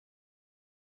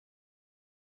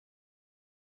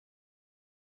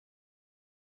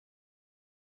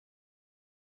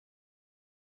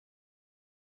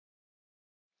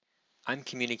I'm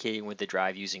communicating with the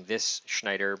drive using this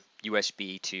Schneider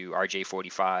USB to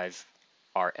RJ45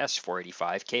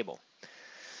 RS485 cable.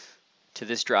 To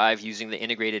this drive using the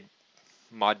integrated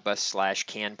Modbus /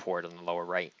 CAN port on the lower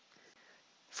right.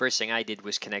 First thing I did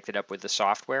was connect it up with the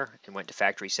software and went to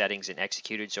factory settings and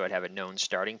executed so I'd have a known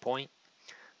starting point.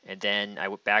 And then I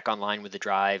went back online with the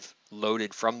drive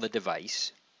loaded from the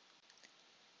device.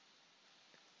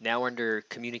 Now under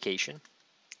communication,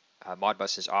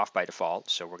 Modbus is off by default,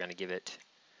 so we're going to give it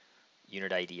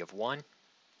unit ID of 1,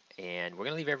 and we're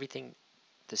going to leave everything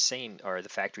the same, or the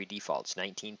factory defaults,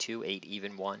 19.2, 8,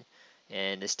 even 1,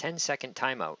 and this 10-second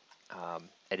timeout.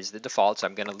 It is the default, so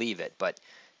I'm going to leave it, but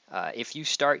if you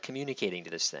start communicating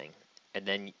to this thing, and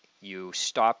then you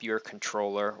stop your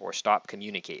controller or stop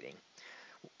communicating,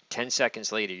 10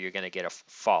 seconds later you're going to get a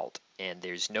fault, and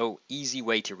there's no easy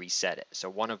way to reset it. So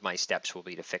one of my steps will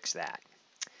be to fix that,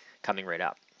 coming right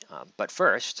up. But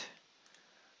first,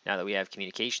 now that we have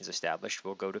communications established,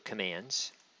 we'll go to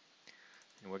commands,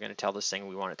 and we're going to tell this thing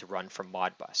we want it to run from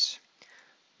Modbus.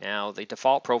 Now the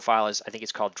default profile is, I think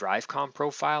it's called DriveCom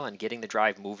profile, and getting the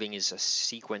drive moving is a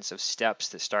sequence of steps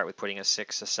that start with putting a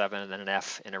 6, a 7, and then an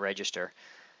F in a register.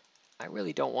 I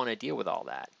really don't want to deal with all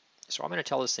that. So I'm going to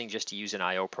tell this thing just to use an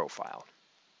I/O profile.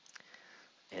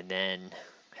 And then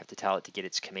I have to tell it to get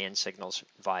its command signals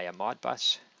via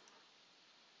Modbus.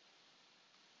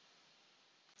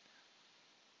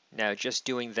 Now just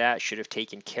doing that should have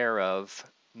taken care of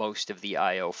most of the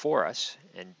I/O for us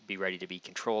and be ready to be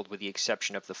controlled, with the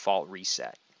exception of the fault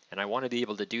reset. And I want to be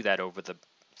able to do that over the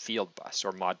field bus,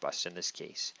 or Modbus in this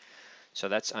case. So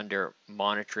that's under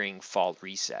monitoring fault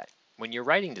reset. When you're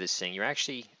writing to this thing, you're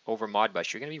actually, over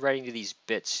Modbus, you're going to be writing to these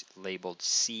bits labeled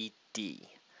CD.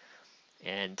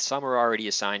 And some are already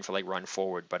assigned for like run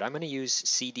forward, but I'm going to use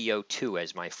CDO2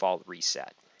 as my fault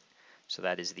reset. So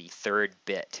that is the third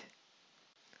bit.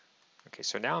 Okay,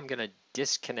 so now I'm going to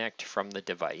disconnect from the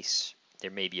device.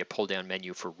 There may be a pull down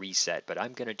menu for reset, but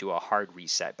I'm going to do a hard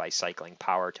reset by cycling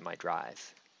power to my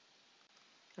drive.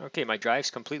 Okay, my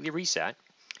drive's completely reset.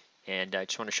 And I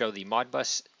just want to show the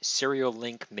Modbus serial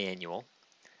link manual.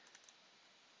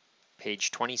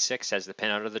 Page 26 has the pin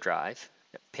out of the drive.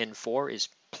 Pin 4 is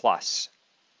plus,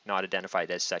 not identified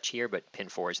as such here, but pin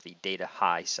 4 is the data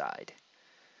high side.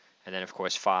 And then of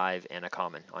course 5 and a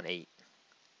common on 8.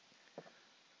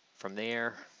 From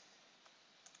there,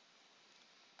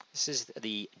 this is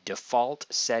the default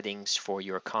settings for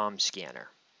your comm scanner.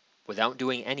 Without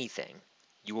doing anything,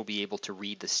 you will be able to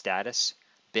read the status,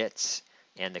 bits,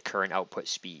 and the current output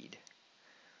speed.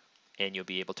 And you'll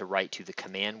be able to write to the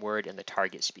command word and the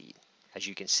target speed. As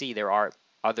you can see, there are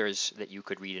others that you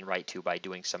could read and write to by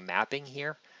doing some mapping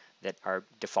here that are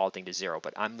defaulting to 0,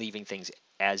 but I'm leaving things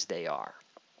as they are.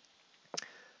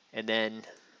 And then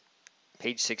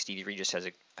page 63 just has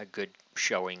a good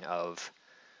showing of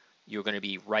you're going to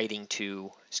be writing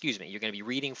to, you're going to be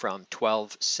reading from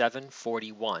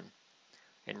 12.741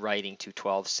 and writing to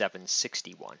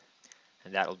 12.761.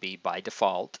 And that'll be by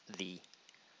default the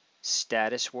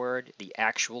status word, the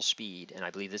actual speed, and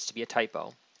I believe this to be a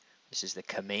typo. This is the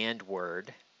command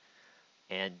word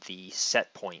and the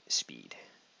set point speed.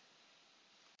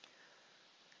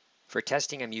 For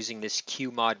testing, I'm using this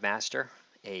QModMaster,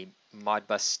 a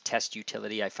Modbus test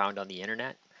utility I found on the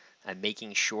internet. I'm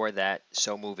making sure that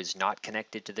SoMove is not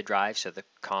connected to the drive, so the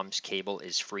comms cable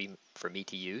is free for me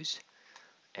to use.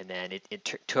 And then it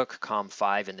took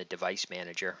COM5 in the device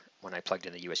manager when I plugged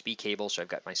in the USB cable, so I've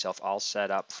got myself all set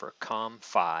up for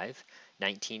COM5,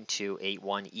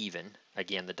 19.2.8.1 even.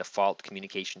 Again, the default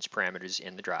communications parameters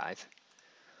in the drive.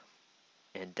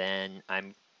 And then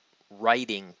I'm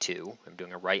writing to, I'm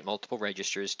doing a write multiple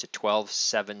registers to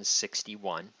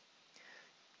 12.761,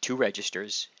 2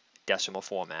 registers, decimal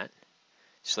format,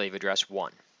 slave address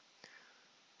 1.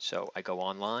 So I go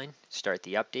online, start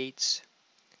the updates.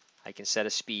 I can set a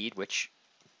speed, which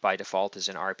by default is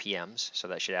in RPMs, so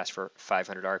that should ask for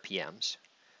 500 RPMs,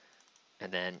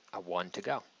 and then a 1 to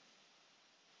go.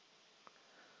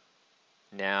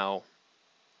 Now,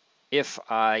 if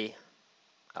I,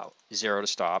 0 to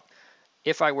stop,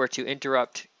 if I were to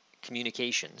interrupt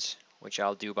communications, which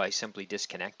I'll do by simply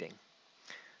disconnecting,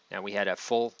 now we had a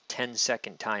full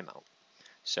 10-second timeout,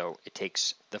 so it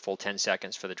takes the full 10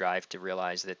 seconds for the drive to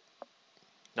realize that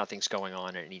nothing's going on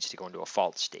and it needs to go into a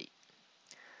fault state.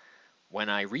 When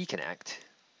I reconnect,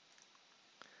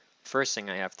 first thing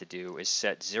I have to do is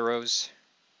set zeros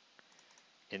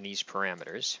in these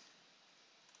parameters,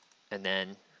 and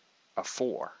then a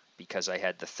 4, because I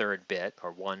had the third bit,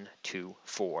 or 1, 2,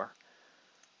 4.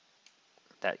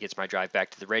 That gets my drive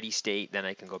back to the ready state. Then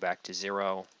I can go back to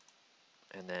 0,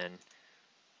 and then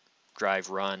drive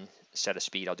run set a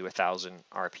speed. I'll do 1,000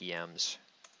 RPMs.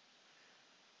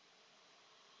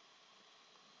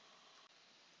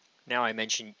 Now I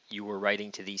mentioned you were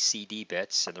writing to these CD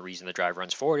bits, and the reason the drive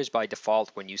runs forward is by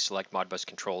default when you select Modbus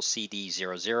control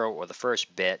CD00, or the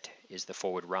first bit is the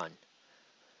forward run.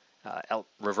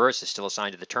 Reverse is still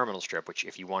assigned to the terminal strip, which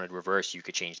if you wanted reverse, you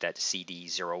could change that to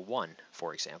CD01,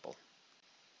 for example.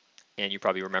 And you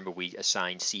probably remember we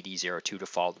assigned CD02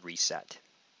 default reset.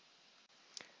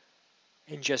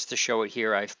 And just to show it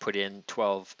here, I've put in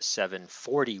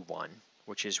 12.741,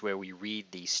 which is where we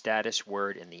read the status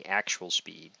word and the actual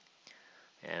speed.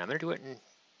 And I'm going to do it in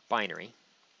binary.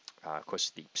 Of course,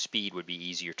 the speed would be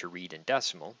easier to read in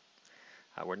decimal.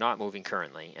 We're not moving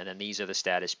currently. And then these are the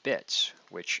status bits,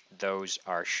 which those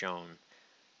are shown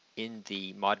in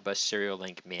the Modbus serial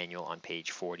link manual on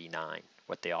page 49,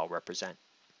 what they all represent.